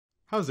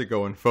How's it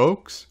going,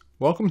 folks?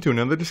 Welcome to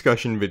another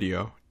discussion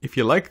video. If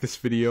you like this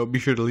video, be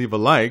sure to leave a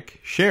like,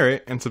 share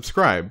it, and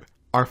subscribe.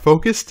 Our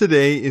focus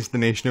today is the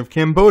nation of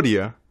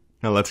Cambodia.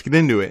 Now let's get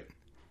into it.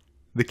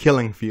 The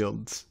killing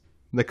fields,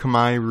 the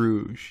Khmer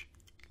Rouge,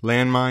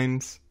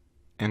 landmines,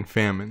 and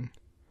famine.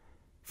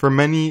 For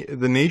many,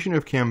 the nation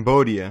of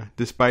Cambodia,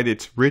 despite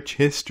its rich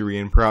history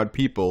and proud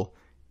people,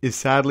 is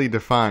sadly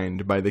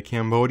defined by the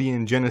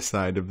Cambodian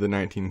genocide of the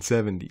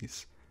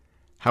 1970s.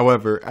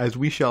 However, as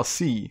we shall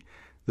see,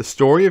 the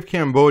story of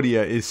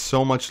Cambodia is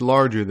so much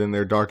larger than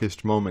their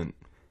darkest moment.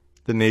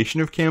 The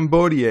nation of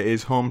Cambodia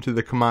is home to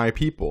the Khmer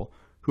people,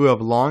 who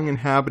have long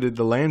inhabited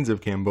the lands of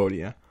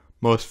Cambodia,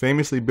 most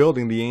famously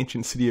building the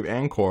ancient city of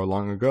Angkor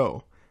long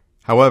ago.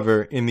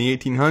 However, in the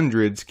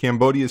 1800s,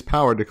 Cambodia's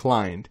power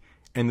declined,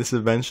 and this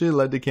eventually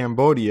led to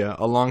Cambodia,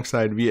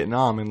 alongside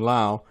Vietnam and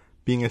Laos,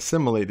 being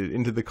assimilated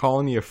into the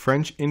colony of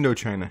French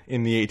Indochina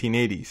in the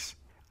 1880s.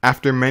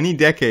 After many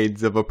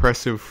decades of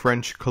oppressive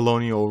French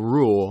colonial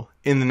rule,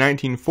 in the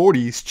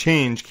 1940s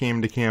change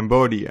came to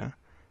Cambodia.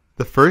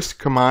 The first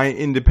Khmer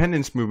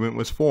independence movement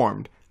was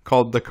formed,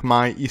 called the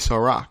Khmer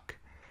Rouge.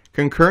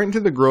 Concurrent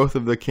to the growth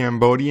of the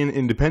Cambodian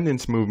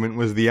independence movement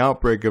was the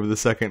outbreak of the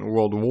Second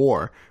World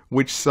War,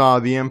 which saw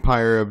the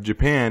Empire of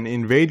Japan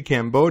invade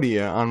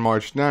Cambodia on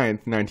March 9,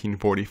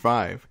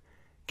 1945.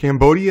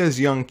 Cambodia's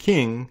young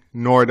king,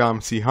 Norodom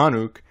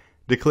Sihanouk,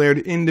 declared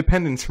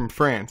independence from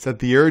France at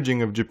the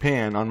urging of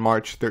Japan on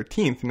March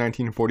 13,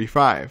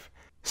 1945.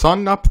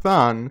 Son Nop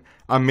Than,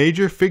 a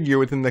major figure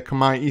within the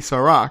Khmer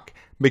Rouge,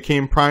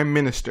 became prime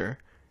minister.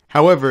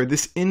 However,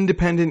 this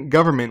independent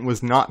government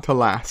was not to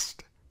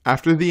last.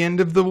 After the end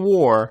of the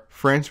war,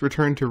 France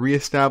returned to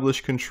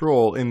re-establish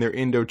control in their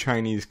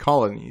Indo-Chinese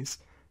colonies.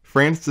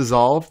 France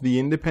dissolved the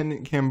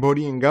independent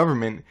Cambodian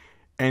government,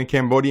 and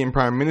Cambodian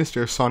Prime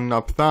Minister Son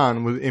Nop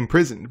Than was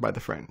imprisoned by the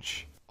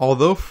French.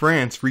 Although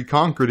France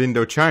reconquered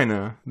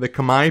Indochina, the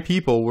Khmer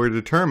people were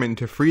determined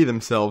to free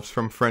themselves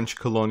from French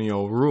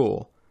colonial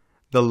rule.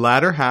 The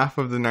latter half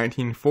of the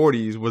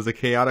 1940s was a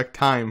chaotic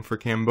time for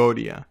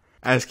Cambodia.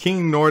 As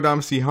King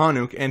Norodom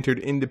Sihanouk entered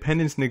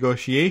independence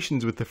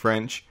negotiations with the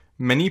French,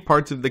 many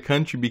parts of the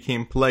country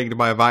became plagued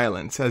by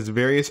violence as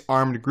various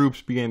armed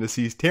groups began to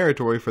seize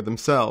territory for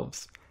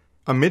themselves.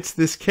 Amidst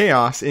this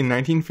chaos, in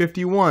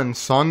 1951,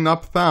 Son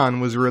Nop Than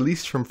was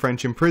released from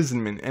French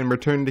imprisonment and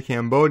returned to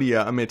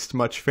Cambodia amidst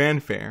much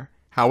fanfare.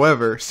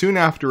 However, soon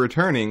after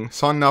returning,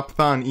 Son Nop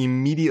Than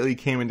immediately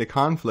came into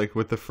conflict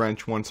with the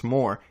French once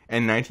more,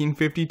 and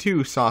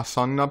 1952 saw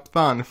Son Nop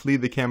Than flee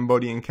the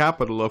Cambodian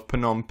capital of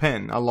Phnom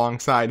Penh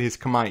alongside his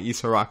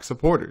Khmer Rouge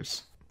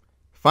supporters.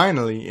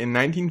 Finally, in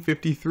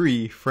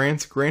 1953,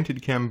 France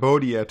granted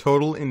Cambodia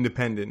total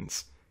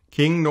independence.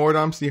 King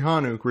Norodom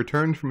Sihanouk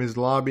returned from his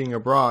lobbying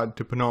abroad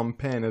to Phnom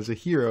Penh as a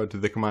hero to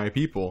the Khmer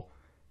people.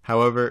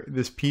 However,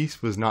 this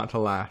peace was not to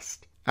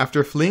last.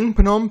 After fleeing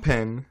Phnom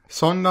Penh,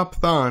 Son Nop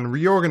Than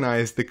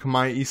reorganized the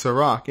Khmer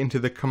Rouge into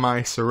the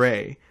Khmer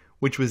Rouge,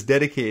 which was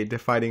dedicated to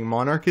fighting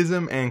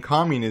monarchism and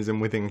communism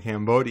within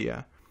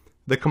Cambodia.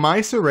 The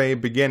Khmer Rouge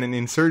began an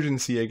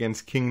insurgency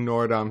against King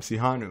Norodom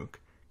Sihanouk.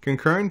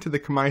 Concurrent to the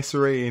Khmer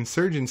Rouge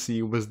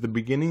insurgency was the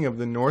beginning of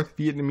the North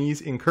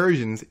Vietnamese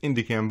incursions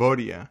into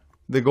Cambodia.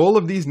 The goal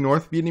of these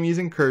North Vietnamese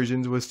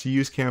incursions was to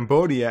use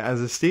Cambodia as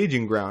a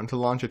staging ground to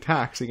launch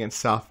attacks against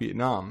South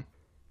Vietnam.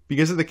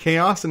 Because of the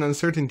chaos and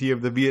uncertainty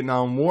of the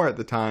Vietnam War at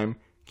the time,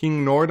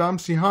 King Norodom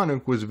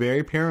Sihanouk was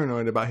very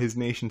paranoid about his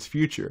nation's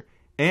future,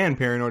 and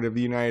paranoid of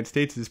the United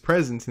States'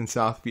 presence in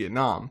South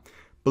Vietnam,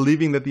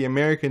 believing that the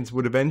Americans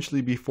would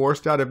eventually be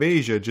forced out of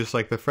Asia just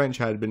like the French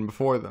had been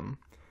before them.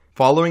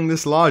 Following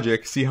this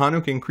logic,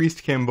 Sihanouk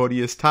increased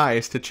Cambodia's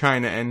ties to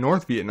China and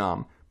North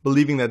Vietnam,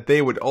 believing that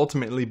they would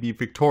ultimately be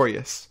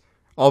victorious.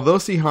 Although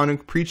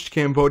Sihanouk preached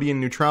Cambodian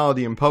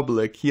neutrality in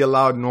public, he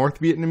allowed North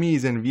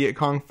Vietnamese and Viet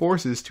Cong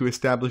forces to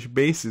establish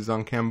bases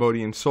on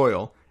Cambodian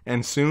soil,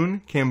 and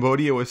soon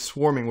Cambodia was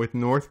swarming with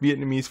North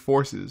Vietnamese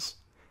forces.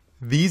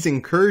 These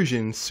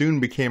incursions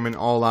soon became an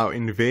all-out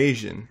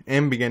invasion,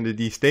 and began to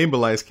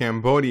destabilize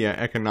Cambodia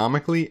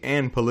economically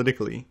and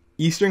politically.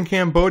 Eastern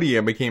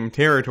Cambodia became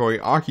territory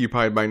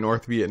occupied by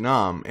North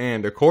Vietnam,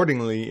 and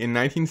accordingly, in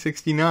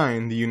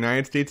 1969, the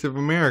United States of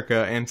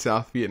America and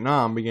South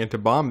Vietnam began to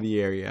bomb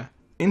the area.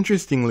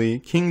 Interestingly,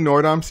 King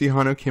Norodom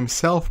Sihanouk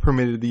himself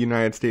permitted the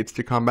United States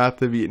to combat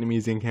the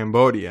Vietnamese in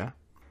Cambodia.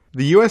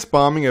 The U.S.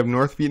 bombing of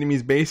North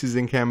Vietnamese bases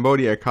in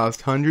Cambodia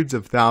caused hundreds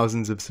of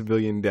thousands of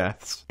civilian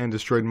deaths, and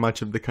destroyed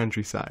much of the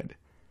countryside.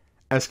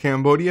 As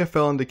Cambodia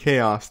fell into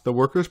chaos, the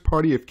Workers'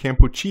 Party of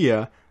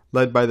Kampuchea,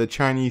 led by the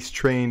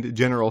Chinese-trained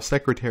General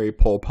Secretary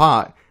Pol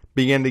Pot,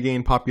 began to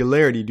gain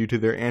popularity due to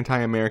their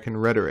anti-American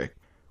rhetoric.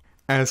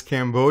 As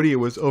Cambodia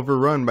was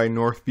overrun by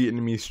North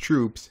Vietnamese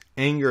troops,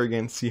 anger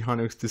against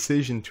Sihanouk's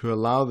decision to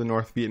allow the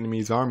North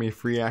Vietnamese army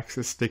free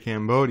access to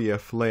Cambodia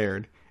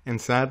flared, and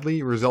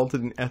sadly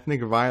resulted in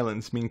ethnic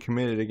violence being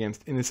committed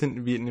against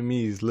innocent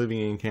Vietnamese living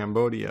in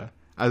Cambodia,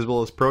 as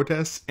well as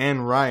protests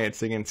and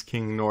riots against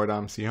King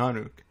Norodom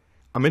Sihanouk.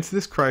 Amidst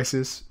this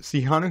crisis,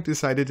 Sihanouk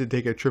decided to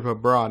take a trip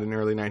abroad in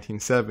early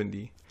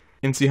 1970.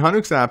 In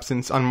Sihanouk's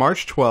absence, on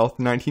March 12,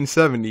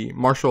 1970,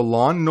 Marshal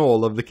Lon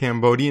Nol of the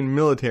Cambodian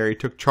military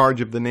took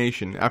charge of the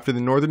nation after the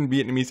northern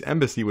Vietnamese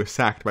embassy was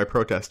sacked by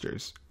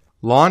protesters.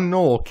 Lon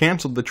Nol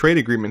canceled the trade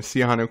agreements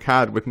Sihanouk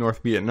had with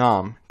North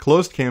Vietnam,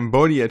 closed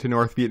Cambodia to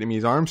North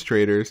Vietnamese arms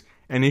traders,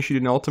 and issued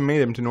an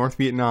ultimatum to North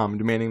Vietnam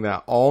demanding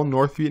that all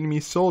North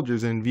Vietnamese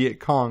soldiers and Viet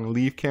Cong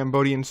leave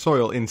Cambodian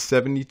soil in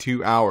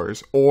 72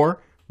 hours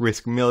or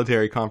risk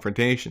military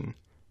confrontation.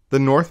 The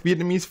North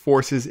Vietnamese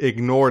forces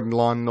ignored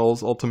Lon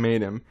Nol's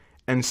ultimatum,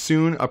 and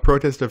soon a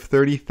protest of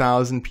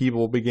 30,000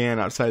 people began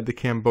outside the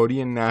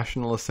Cambodian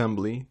National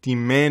Assembly,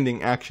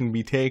 demanding action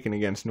be taken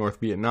against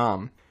North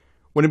Vietnam.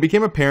 When it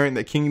became apparent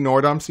that King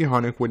Norodom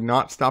Sihanouk would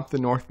not stop the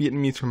North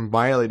Vietnamese from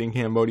violating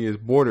Cambodia's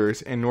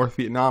borders and North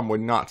Vietnam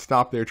would not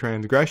stop their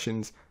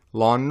transgressions,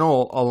 Lon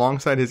Nol,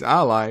 alongside his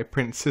ally,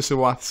 Prince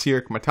Sisowath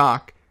Sirikh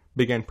Matak,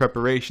 began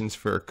preparations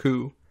for a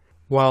coup.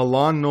 While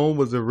Lon Nol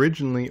was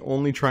originally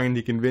only trying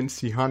to convince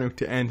Sihanouk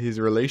to end his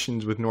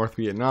relations with North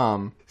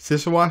Vietnam,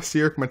 Sisowath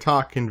Sirikh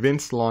Matak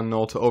convinced Lon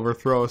Nol to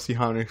overthrow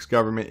Sihanouk's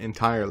government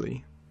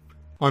entirely.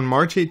 On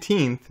March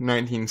 18,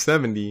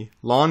 1970,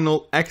 Lon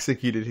Nol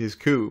executed his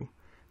coup.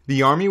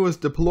 The army was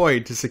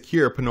deployed to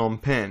secure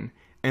Phnom Penh,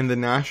 and the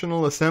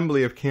National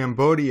Assembly of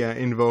Cambodia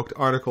invoked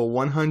Article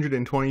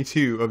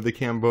 122 of the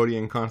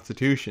Cambodian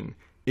Constitution,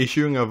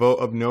 issuing a vote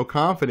of no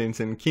confidence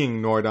in King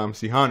Norodom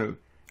Sihanouk.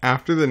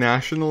 After the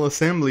National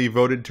Assembly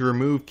voted to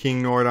remove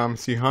King Norodom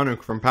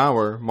Sihanouk from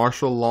power,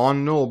 Marshal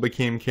Lon Nol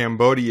became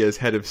Cambodia's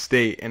head of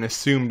state and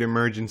assumed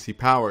emergency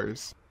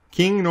powers.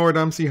 King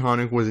Norodom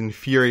Sihanouk was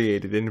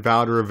infuriated and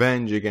vowed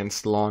revenge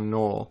against Lon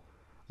Nol.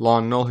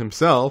 Lon Nol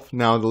himself,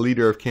 now the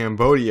leader of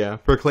Cambodia,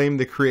 proclaimed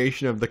the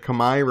creation of the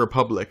Khmer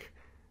Republic.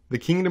 The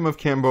Kingdom of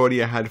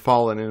Cambodia had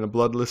fallen in a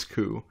bloodless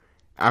coup.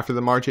 After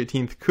the March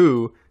 18th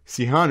coup,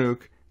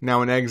 Sihanouk,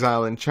 now in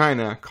exile in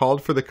China,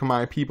 called for the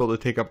Khmer people to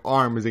take up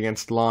arms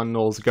against Lon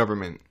Nol's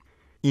government.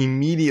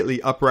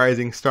 Immediately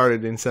uprisings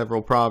started in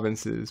several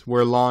provinces,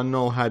 where Lon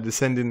Nol had to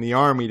send in the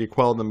army to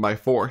quell them by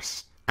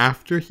force.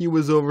 After he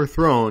was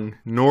overthrown,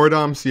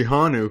 Norodom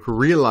Sihanouk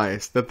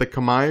realized that the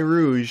Khmer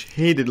Rouge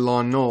hated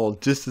Lon Nol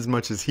just as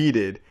much as he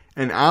did,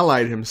 and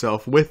allied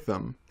himself with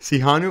them.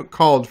 Sihanouk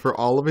called for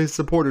all of his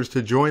supporters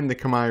to join the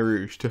Khmer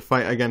Rouge to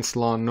fight against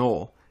Lon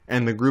Nol,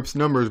 and the group's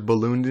numbers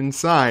ballooned in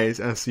size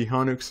as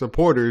Sihanouk's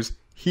supporters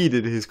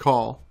heeded his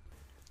call.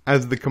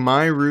 As the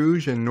Khmer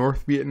Rouge and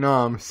North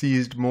Vietnam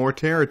seized more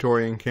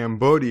territory in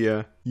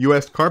Cambodia,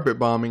 U.S. carpet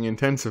bombing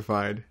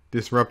intensified,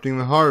 disrupting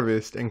the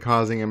harvest and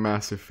causing a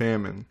massive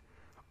famine.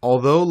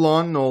 Although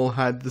Lon Nol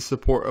had the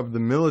support of the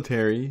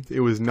military,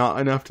 it was not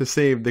enough to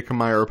save the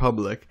Khmer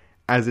Republic,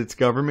 as its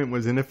government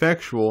was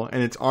ineffectual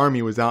and its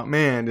army was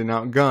outmanned and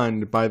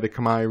outgunned by the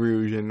Khmer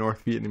Rouge and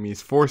North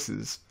Vietnamese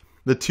forces.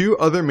 The two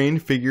other main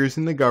figures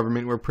in the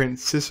government were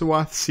Prince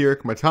Sisowath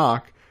Sirikh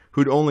Matak,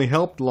 who'd only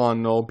helped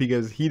Lon Nol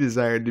because he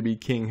desired to be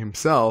king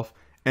himself,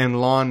 and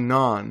Lon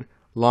Non,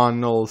 Lon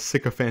Nol's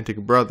sycophantic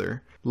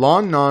brother.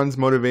 Lon Non's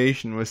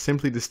motivation was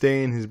simply to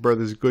stay in his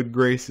brother's good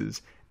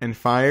graces, and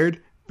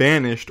fired,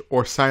 banished,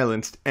 or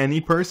silenced any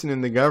person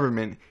in the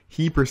government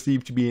he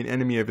perceived to be an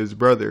enemy of his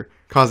brother,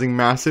 causing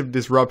massive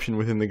disruption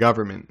within the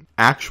government.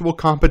 Actual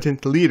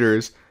competent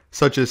leaders,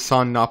 such as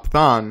Son Nop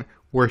Than,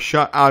 were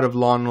shut out of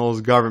Lon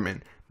Nol's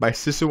government by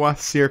Sisowath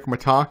Sirikh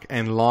Matak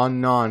and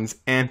Lon Non's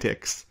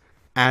antics.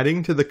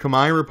 Adding to the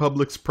Khmer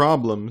Republic's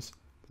problems,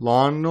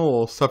 Lon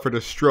Nol suffered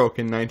a stroke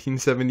in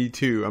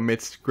 1972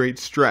 amidst great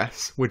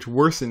stress, which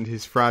worsened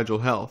his fragile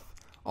health.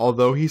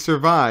 Although he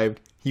survived,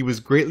 he was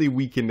greatly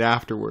weakened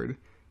afterward.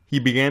 He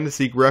began to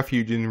seek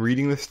refuge in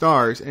reading the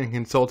stars and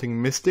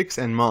consulting mystics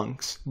and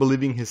monks,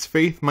 believing his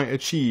faith might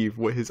achieve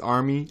what his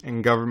army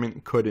and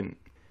government couldn't.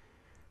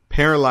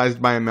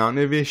 Paralyzed by a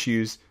mountain of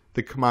issues,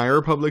 the Khmer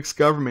Republic's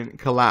government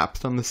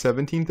collapsed on the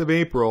 17th of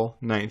April,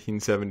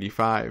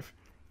 1975.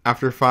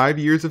 After 5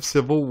 years of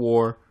civil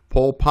war,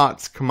 Pol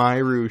Pot's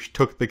Khmer Rouge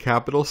took the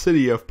capital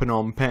city of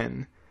Phnom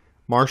Penh.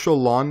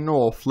 Marshal Lon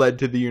Nol fled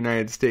to the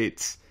United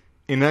States.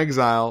 In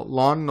exile,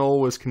 Lon Nol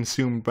was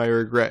consumed by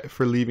regret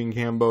for leaving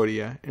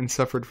Cambodia and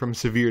suffered from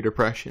severe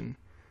depression.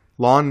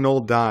 Lon Nol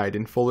died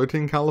in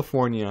Fullerton,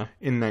 California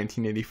in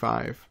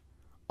 1985.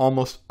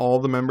 Almost all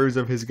the members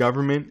of his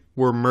government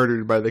were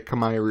murdered by the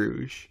Khmer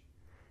Rouge.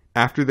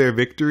 After their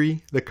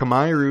victory, the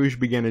Khmer Rouge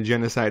began a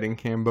genocide in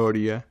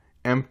Cambodia,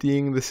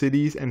 emptying the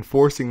cities and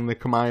forcing the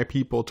Khmer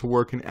people to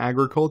work in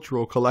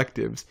agricultural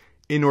collectives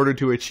in order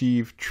to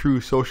achieve true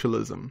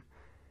socialism.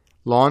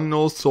 Lon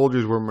Nol's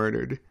soldiers were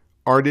murdered.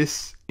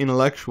 Artists,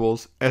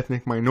 intellectuals,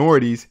 ethnic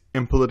minorities,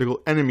 and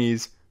political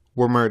enemies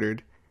were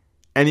murdered.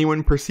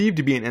 Anyone perceived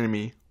to be an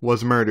enemy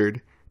was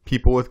murdered.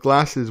 People with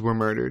glasses were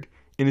murdered.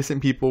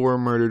 Innocent people were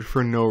murdered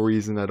for no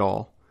reason at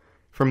all.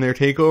 From their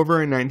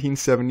takeover in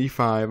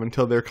 1975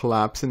 until their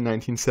collapse in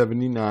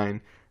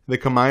 1979, the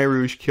Khmer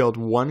Rouge killed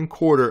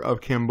 1/4 of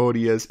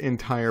Cambodia's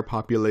entire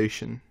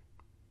population.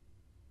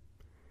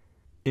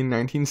 In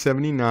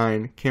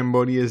 1979,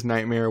 Cambodia's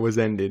nightmare was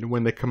ended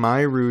when the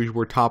Khmer Rouge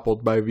were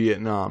toppled by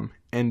Vietnam,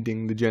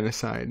 ending the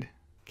genocide.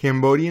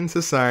 Cambodian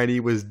society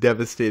was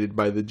devastated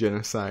by the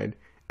genocide,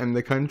 and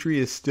the country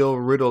is still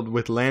riddled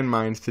with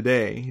landmines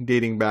today,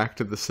 dating back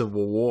to the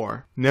Civil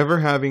War. Never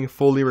having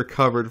fully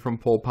recovered from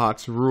Pol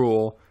Pot's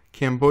rule,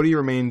 Cambodia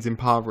remains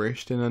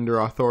impoverished and under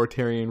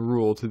authoritarian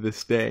rule to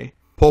this day.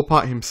 Pol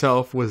Pot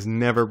himself was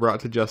never brought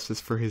to justice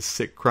for his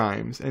sick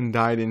crimes and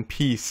died in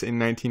peace in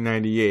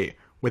 1998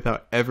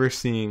 without ever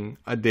seeing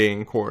a day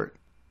in court.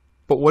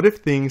 But what if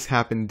things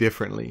happened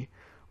differently?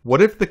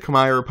 What if the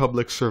Khmer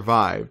Republic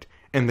survived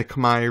and the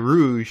Khmer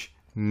Rouge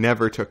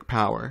never took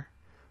power?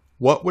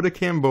 What would a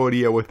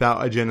Cambodia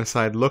without a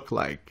genocide look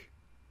like?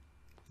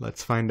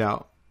 Let's find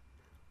out.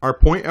 Our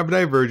point of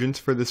divergence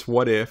for this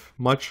what if,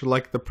 much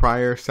like the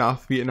prior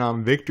South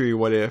Vietnam victory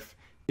what if,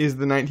 is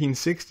the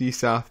 1960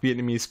 South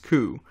Vietnamese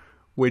coup,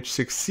 which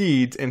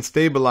succeeds and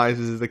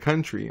stabilizes the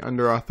country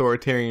under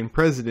authoritarian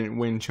President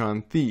Nguyen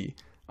Xuan Thi,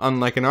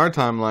 unlike in our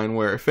timeline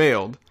where it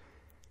failed.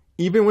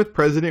 Even with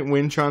President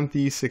Nguyen Xuan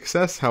Thi's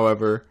success,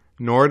 however,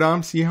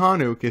 Norodom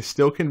Sihanouk is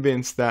still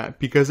convinced that,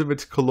 because of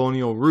its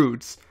colonial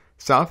roots,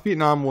 South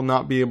Vietnam will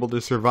not be able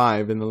to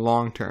survive in the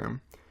long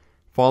term.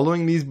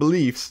 Following these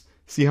beliefs,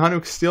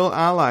 Sihanouk still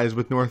allies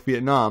with North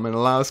Vietnam and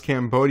allows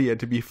Cambodia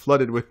to be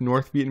flooded with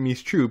North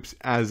Vietnamese troops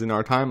as in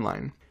our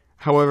timeline.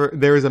 However,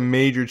 there is a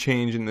major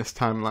change in this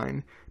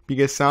timeline,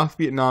 because South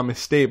Vietnam is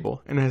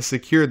stable and has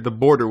secured the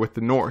border with the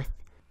North.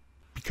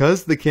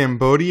 Because the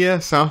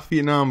Cambodia-South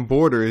Vietnam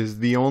border is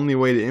the only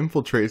way to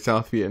infiltrate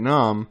South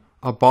Vietnam,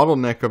 a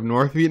bottleneck of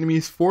North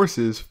Vietnamese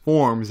forces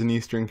forms in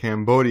eastern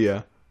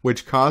Cambodia,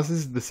 which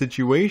causes the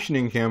situation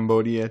in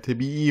Cambodia to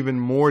be even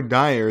more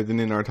dire than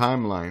in our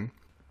timeline.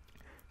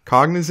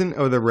 Cognizant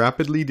of the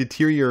rapidly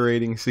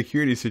deteriorating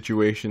security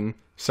situation,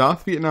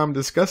 South Vietnam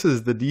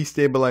discusses the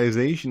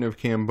destabilization of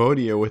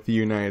Cambodia with the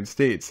United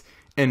States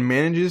and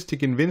manages to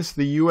convince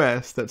the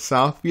US that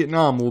South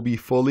Vietnam will be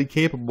fully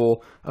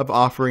capable of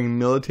offering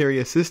military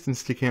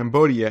assistance to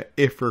Cambodia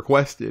if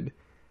requested.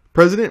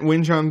 President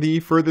Nguyen Xuan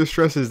Thi further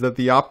stresses that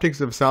the optics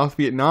of South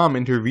Vietnam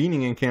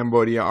intervening in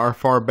Cambodia are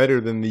far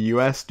better than the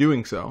US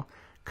doing so.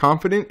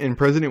 Confident in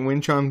President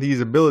Nguyen Xuan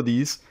Thi's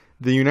abilities,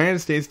 the United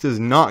States does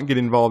not get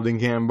involved in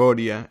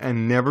Cambodia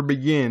and never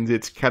begins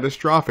its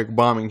catastrophic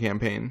bombing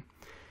campaign.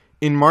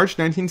 In March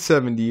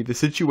 1970, the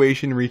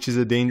situation reaches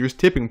a dangerous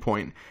tipping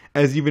point,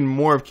 as even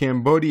more of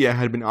Cambodia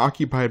had been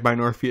occupied by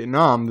North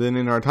Vietnam than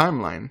in our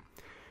timeline.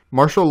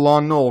 Marshal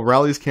Lon Nol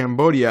rallies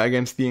Cambodia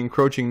against the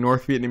encroaching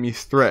North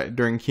Vietnamese threat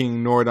during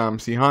King Norodom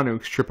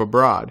Sihanouk's trip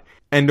abroad,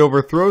 and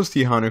overthrows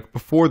Sihanouk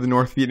before the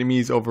North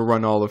Vietnamese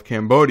overrun all of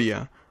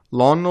Cambodia.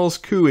 Lon Nol's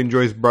coup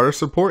enjoys broader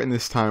support in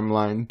this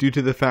timeline due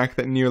to the fact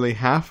that nearly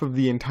half of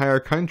the entire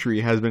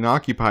country has been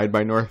occupied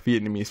by North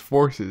Vietnamese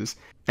forces,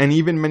 and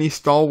even many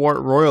stalwart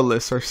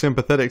royalists are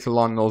sympathetic to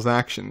Lon Nol's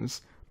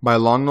actions. By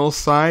Lon Nol's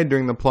side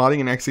during the plotting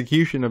and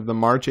execution of the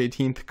March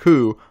 18th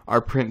coup are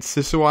Prince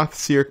Sisowath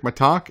Sirk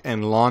Matak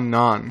and Lon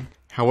Non.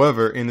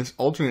 However, in this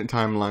alternate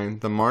timeline,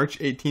 the March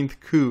 18th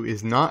coup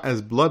is not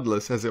as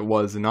bloodless as it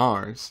was in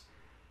ours.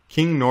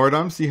 King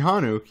Norodom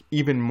Sihanouk,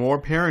 even more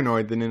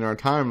paranoid than in our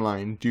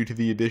timeline due to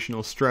the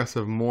additional stress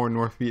of more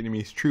North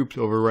Vietnamese troops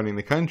overrunning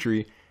the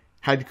country,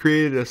 had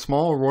created a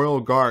small royal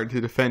guard to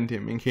defend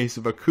him in case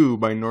of a coup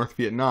by North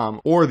Vietnam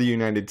or the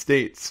United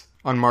States.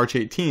 On March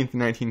 18,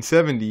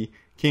 1970,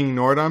 King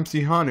Norodom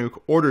Sihanouk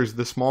orders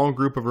the small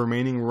group of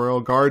remaining royal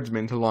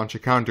guardsmen to launch a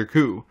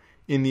counter-coup.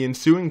 In the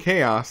ensuing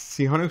chaos,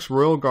 Sihanouk's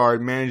royal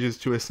guard manages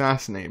to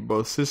assassinate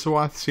both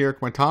Sisowath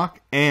Sirk Matak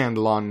and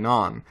Lon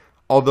Non,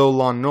 although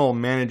Lon Nol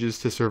manages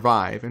to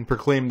survive and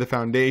proclaim the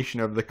foundation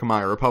of the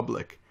Khmer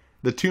Republic.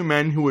 The two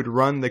men who would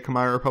run the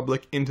Khmer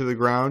Republic into the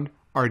ground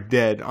are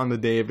dead on the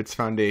day of its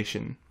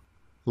foundation.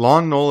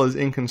 Lon Nol is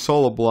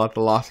inconsolable at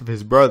the loss of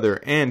his brother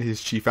and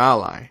his chief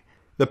ally.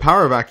 The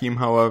power vacuum,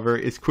 however,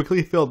 is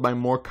quickly filled by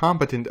more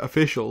competent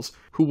officials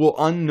who will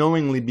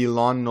unknowingly be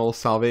Lon Nol's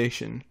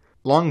salvation.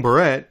 Long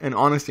Barrett, an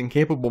honest and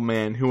capable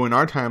man who in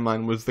our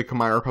timeline was the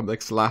Khmer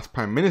Republic's last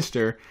prime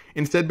minister,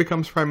 instead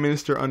becomes prime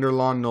minister under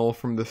Lon Nol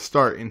from the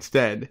start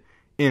instead.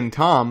 In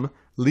Tom,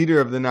 leader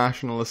of the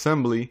National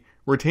Assembly,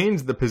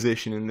 retains the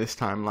position in this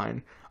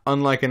timeline,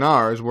 unlike in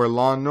ours where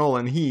Lon Nol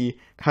and he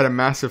had a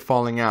massive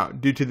falling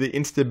out due to the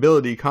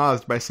instability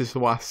caused by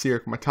Sisowath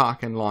Sirk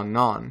Matak and Lon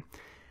Non.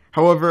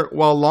 However,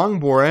 while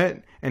Long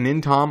Barrett and In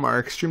Tom are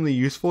extremely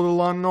useful to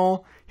Lon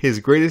Nol, his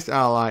greatest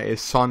ally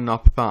is Son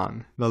Nop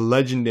Than, the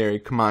legendary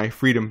Khmer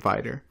freedom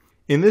fighter.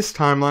 In this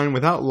timeline,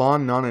 without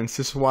Lon Non and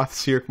Sisowath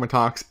Sirk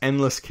Matak's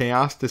endless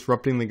chaos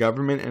disrupting the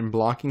government and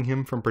blocking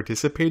him from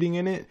participating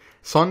in it,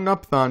 Son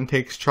Nop Than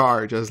takes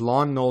charge as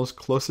Lon Nol's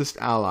closest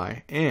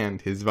ally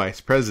and his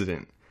vice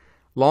president.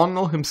 Lon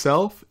Nol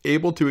himself,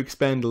 able to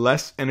expend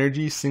less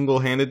energy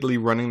single-handedly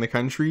running the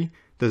country,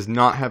 does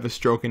not have a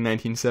stroke in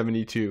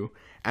 1972,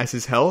 as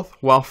his health,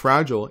 while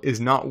fragile, is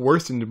not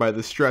worsened by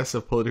the stress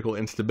of political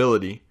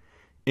instability.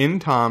 In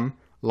Tom,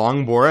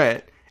 Long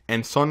Barrett,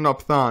 and Son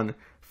Nop Than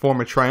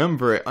form a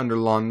triumvirate under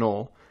Lon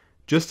Nol.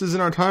 Just as in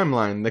our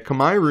timeline, the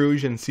Khmer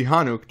Rouge and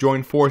Sihanouk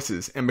join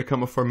forces and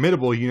become a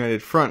formidable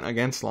united front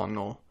against Lon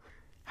Nol.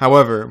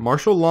 However,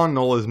 Marshal Lon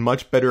Nol is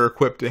much better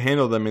equipped to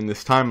handle them in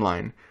this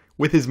timeline.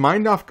 With his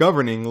mind off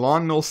governing,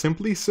 Lon Nol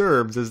simply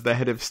serves as the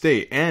head of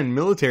state and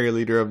military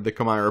leader of the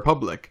Khmer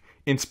Republic,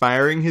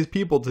 inspiring his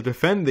people to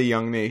defend the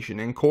young nation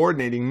and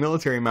coordinating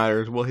military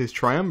matters while his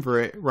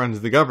triumvirate runs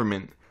the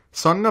government.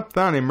 Son Nap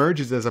Than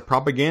emerges as a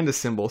propaganda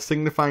symbol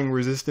signifying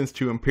resistance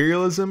to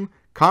imperialism,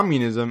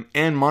 communism,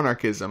 and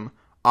monarchism,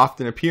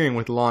 often appearing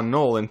with Lon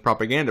Nol in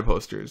propaganda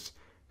posters.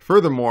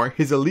 Furthermore,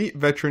 his elite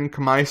veteran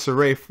Khmer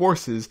Rouge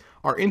forces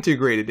are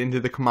integrated into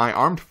the Khmer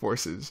Armed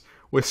Forces,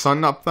 with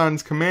Son Nap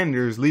Than's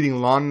commanders leading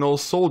Lon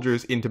Nol's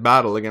soldiers into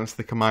battle against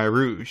the Khmer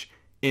Rouge.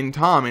 In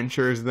Tom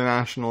ensures the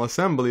National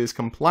Assembly is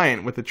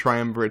compliant with the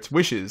triumvirate's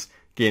wishes,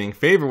 gaining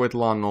favor with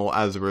Lon Nol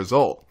as a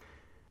result.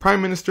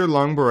 Prime Minister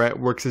Long Barrett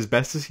works as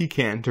best as he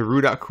can to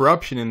root out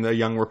corruption in the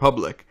young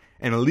republic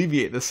and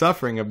alleviate the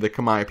suffering of the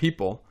Khmer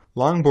people.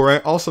 Long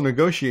Barrett also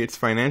negotiates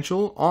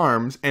financial,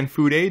 arms, and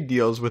food aid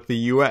deals with the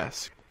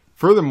U.S.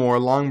 Furthermore,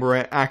 Long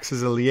Barrett acts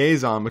as a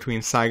liaison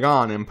between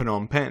Saigon and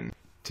Phnom Penh.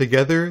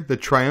 Together, the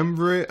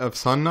triumvirate of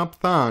Son Nap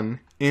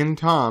Than, In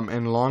Tom,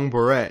 and Long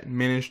Barrett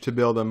managed to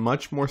build a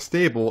much more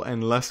stable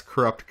and less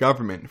corrupt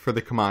government for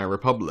the Khmer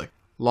Republic.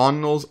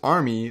 Lon Nol's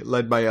army,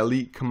 led by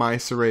elite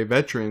Khmer Rouge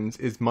veterans,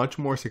 is much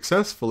more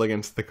successful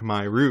against the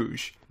Khmer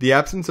Rouge. The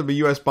absence of a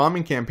U.S.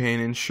 bombing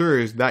campaign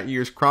ensures that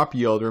year's crop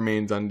yield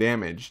remains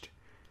undamaged.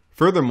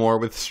 Furthermore,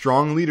 with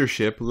strong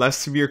leadership, less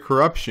severe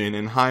corruption,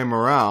 and high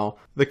morale,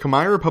 the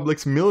Khmer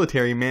Republic's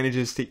military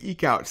manages to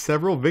eke out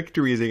several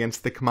victories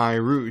against the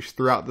Khmer Rouge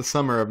throughout the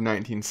summer of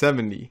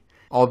 1970.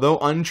 Although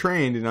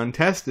untrained and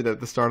untested at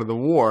the start of the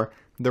war,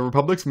 the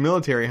Republic's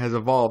military has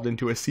evolved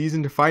into a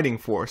seasoned fighting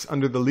force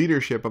under the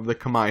leadership of the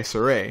Khmer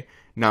Rouge,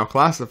 now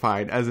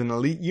classified as an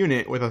elite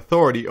unit with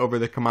authority over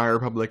the Khmer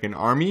Republican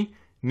Army,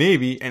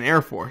 Navy, and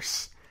Air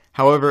Force.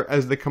 However,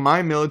 as the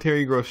Khmer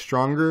military grows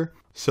stronger,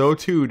 so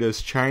too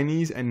does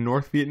Chinese and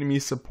North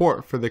Vietnamese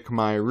support for the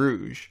Khmer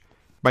Rouge.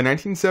 By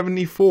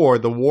 1974,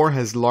 the war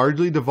has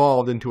largely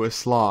devolved into a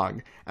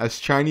slog, as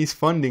Chinese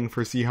funding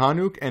for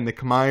Sihanouk and the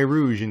Khmer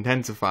Rouge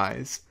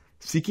intensifies.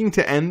 Seeking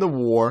to end the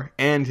war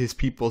and his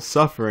people's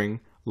suffering,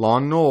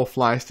 Lon Nol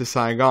flies to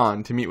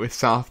Saigon to meet with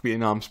South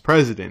Vietnam's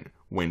president,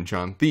 Nguyen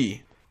Xuan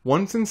Thi.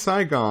 Once in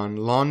Saigon,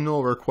 Lon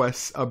Nol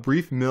requests a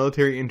brief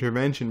military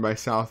intervention by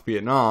South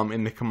Vietnam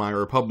in the Khmer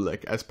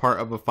Republic as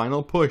part of a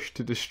final push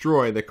to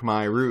destroy the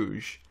Khmer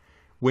Rouge.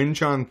 Nguyen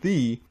Xuan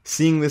Thi,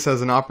 seeing this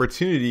as an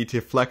opportunity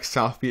to flex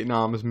South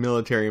Vietnam's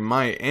military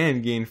might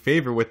and gain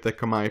favor with the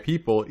Khmer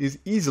people, is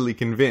easily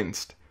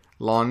convinced.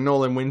 Lon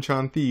Nol and Nguyen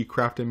Xuan Thi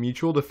craft a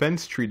mutual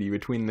defense treaty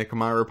between the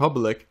Khmer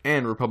Republic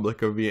and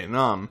Republic of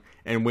Vietnam,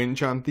 and Nguyen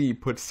Xuan Thi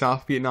puts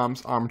South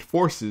Vietnam's armed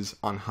forces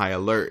on high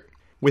alert.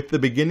 With the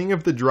beginning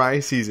of the dry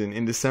season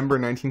in December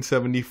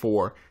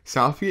 1974,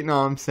 South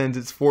Vietnam sends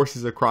its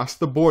forces across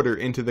the border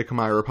into the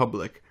Khmer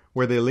Republic,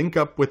 where they link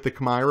up with the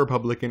Khmer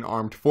Republican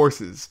armed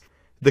forces.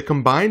 The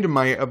combined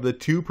might of the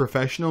two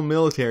professional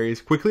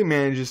militaries quickly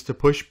manages to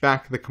push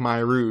back the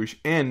Khmer Rouge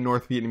and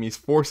North Vietnamese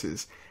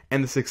forces,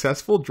 and the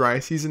successful dry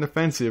season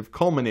offensive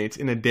culminates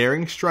in a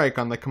daring strike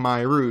on the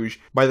Khmer Rouge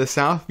by the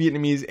South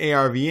Vietnamese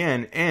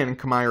ARVN and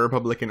Khmer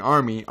Republican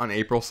Army on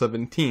April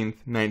 17,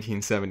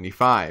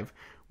 1975.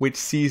 Which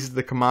sees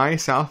the Khmer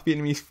South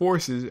Vietnamese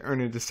forces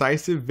earn a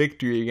decisive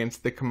victory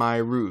against the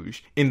Khmer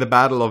Rouge in the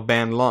Battle of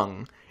Ban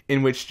Lung,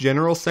 in which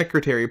General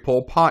Secretary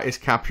Pol Pot is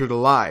captured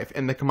alive,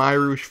 and the Khmer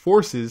Rouge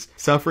forces,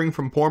 suffering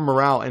from poor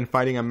morale and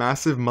fighting a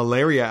massive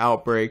malaria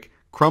outbreak,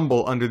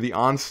 crumble under the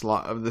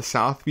onslaught of the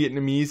South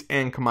Vietnamese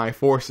and Khmer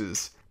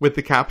forces. With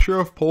the capture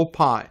of Pol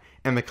Pot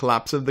and the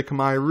collapse of the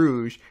Khmer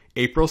Rouge,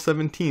 April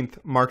 17th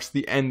marks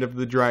the end of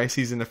the dry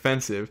season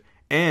offensive,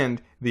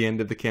 and the end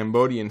of the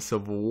Cambodian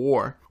Civil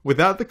War.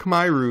 Without the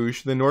Khmer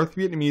Rouge, the North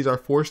Vietnamese are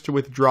forced to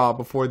withdraw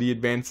before the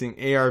advancing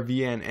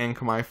ARVN and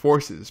Khmer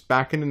forces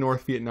back into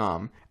North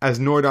Vietnam, as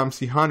Norodom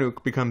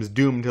Sihanouk becomes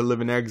doomed to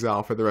live in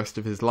exile for the rest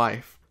of his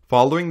life.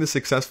 Following the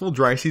successful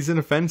dry season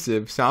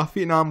offensive, South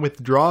Vietnam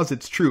withdraws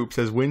its troops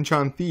as Nguyen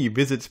Xuan Thi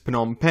visits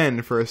Phnom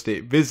Penh for a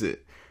state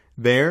visit.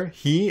 There,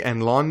 he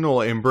and Lon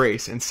Nol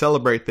embrace and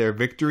celebrate their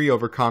victory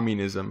over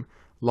communism.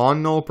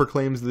 Lon Nol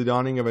proclaims the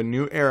dawning of a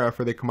new era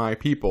for the Khmer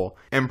people,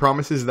 and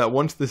promises that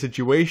once the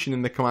situation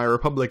in the Khmer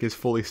Republic is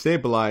fully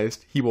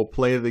stabilized, he will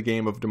play the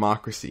game of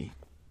democracy.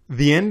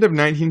 The end of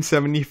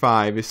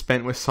 1975 is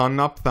spent with Son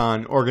Nap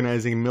Than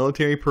organizing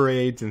military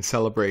parades and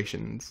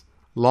celebrations.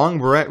 Long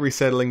Barrett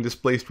resettling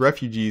displaced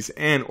refugees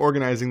and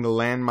organizing the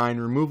landmine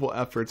removal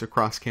efforts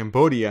across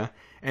Cambodia,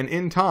 and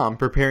In Tom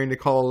preparing to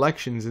call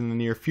elections in the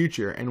near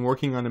future and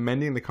working on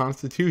amending the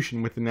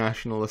constitution with the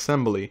National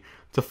Assembly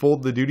to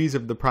fold the duties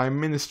of the Prime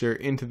Minister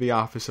into the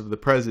office of the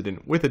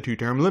President with a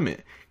two-term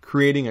limit,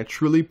 creating a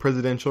truly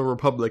presidential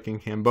republic in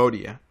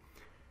Cambodia.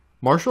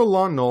 Marshal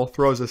Lon Nol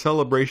throws a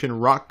celebration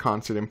rock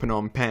concert in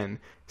Phnom Penh,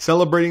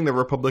 celebrating the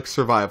Republic's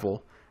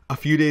survival. A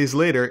few days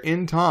later,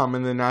 In Tom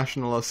and the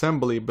National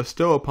Assembly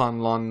bestow upon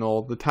Lon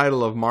Nol the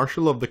title of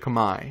Marshal of the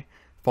Khmer.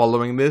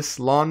 Following this,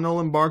 Lon Nol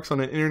embarks on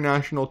an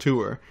international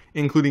tour,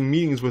 including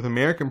meetings with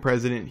American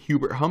President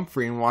Hubert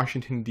Humphrey in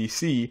Washington,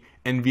 D.C.,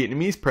 and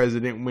Vietnamese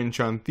President Nguyen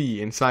Xuan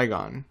Thi in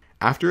Saigon.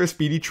 After a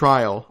speedy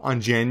trial,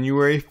 on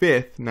January 5,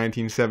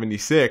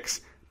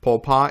 1976, Pol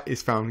Pot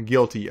is found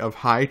guilty of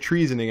high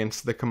treason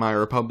against the Khmer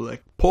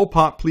Republic. Pol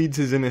Pot pleads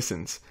his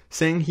innocence,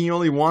 saying he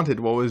only wanted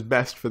what was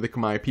best for the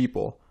Khmer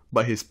people,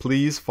 but his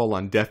pleas fall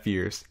on deaf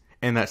ears,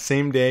 and that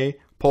same day,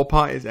 Pol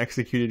Pot is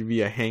executed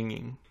via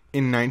hanging.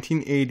 In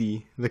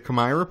 1980, the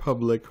Khmer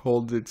Republic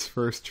holds its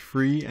first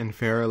free and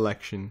fair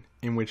election,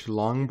 in which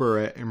Long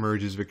Barrett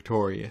emerges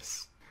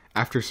victorious.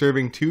 After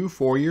serving 2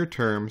 4-year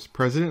terms,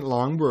 President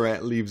Long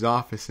Barrett leaves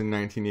office in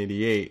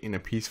 1988 in a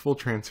peaceful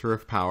transfer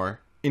of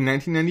power. In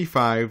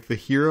 1995, the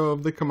hero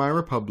of the Khmer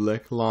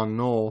Republic, Lon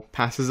Nol,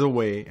 passes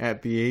away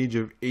at the age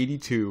of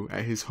 82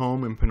 at his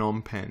home in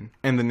Phnom Penh,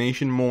 and the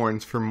nation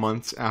mourns for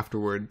months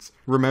afterwards,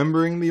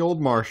 remembering the old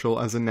marshal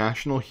as a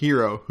national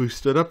hero who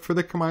stood up for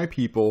the Khmer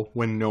people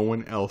when no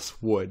one else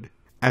would.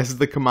 As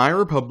the Khmer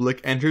Republic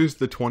enters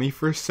the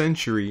 21st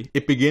century,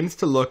 it begins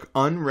to look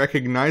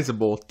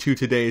unrecognizable to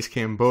today's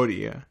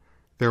Cambodia.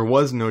 There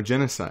was no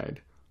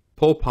genocide.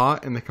 Pol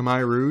Pot and the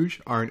Khmer Rouge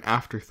are an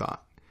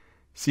afterthought.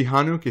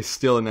 Sihanouk is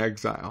still in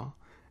exile.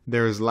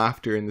 There is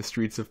laughter in the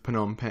streets of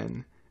Phnom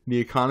Penh. The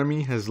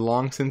economy has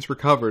long since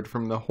recovered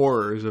from the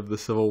horrors of the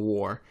Civil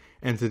War,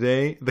 and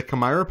today the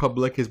Khmer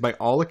Republic is by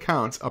all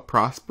accounts a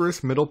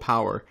prosperous middle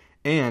power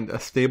and a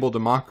stable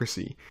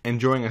democracy,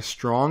 enjoying a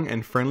strong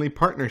and friendly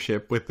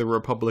partnership with the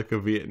Republic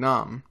of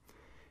Vietnam.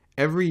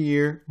 Every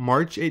year,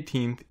 March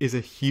 18th is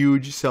a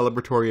huge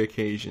celebratory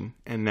occasion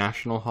and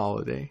national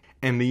holiday,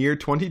 and the year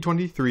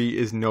 2023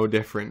 is no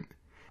different.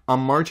 On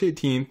March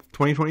 18,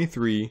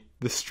 2023,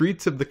 the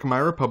streets of the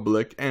Khmer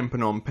Republic, and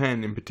Phnom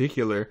Penh in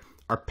particular,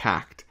 are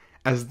packed,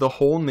 as the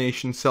whole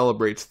nation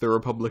celebrates the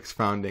Republic's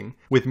founding,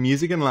 with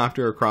music and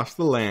laughter across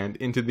the land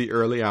into the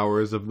early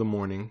hours of the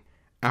morning.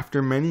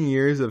 After many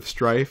years of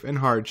strife and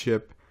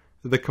hardship,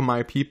 the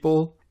Khmer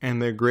people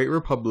and their great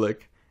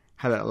republic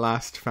had at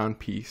last found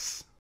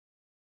peace.